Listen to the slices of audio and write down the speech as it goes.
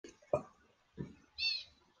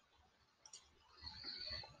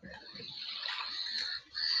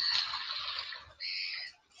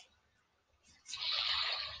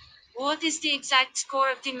What is the exact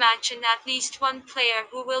score of the match and at least one player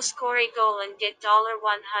who will score a goal and get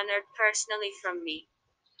 $100 personally from me?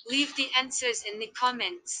 Leave the answers in the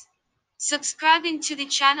comments. Subscribing to the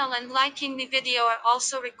channel and liking the video are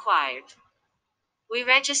also required. We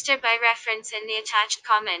register by reference in the attached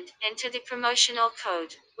comment, enter the promotional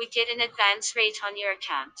code, we get an advance rate on your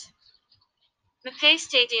account. Mapei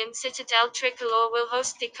Stadium Citadel Tricolore will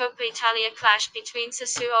host the Coppa Italia clash between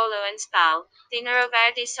Sassuolo and Spal. The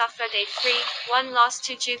Neroverdi suffered a 3-1 loss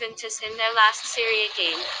to Juventus in their last Serie A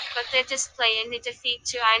game, but their display in the defeat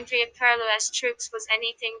to Andrea Pirlo's troops was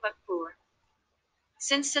anything but poor.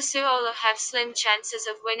 Since Sassuolo have slim chances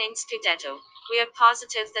of winning Scudetto, we are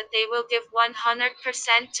positive that they will give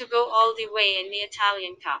 100% to go all the way in the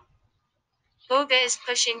Italian Cup. Boga is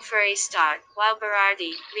pushing for a start, while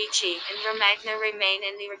Berardi, Ricci, and Romagna remain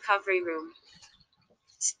in the recovery room.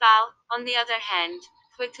 Spal, on the other hand,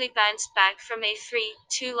 quickly bounced back from a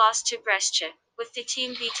 3-2 loss to Brescia, with the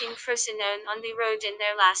team beating Frosinone on the road in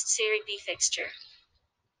their last Serie B fixture.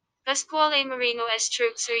 Pasquale Marino's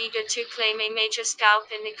troops are eager to claim a major scalp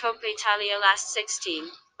in the Coppa Italia last 16,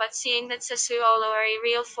 but seeing that Sassuolo are a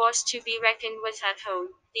real force to be reckoned with at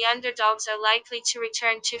home, the underdogs are likely to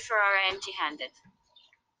return to Ferrara empty-handed.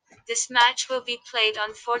 This match will be played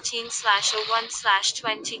on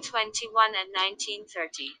 14/01/2021 at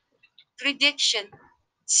 19:30. Prediction: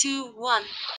 2-1.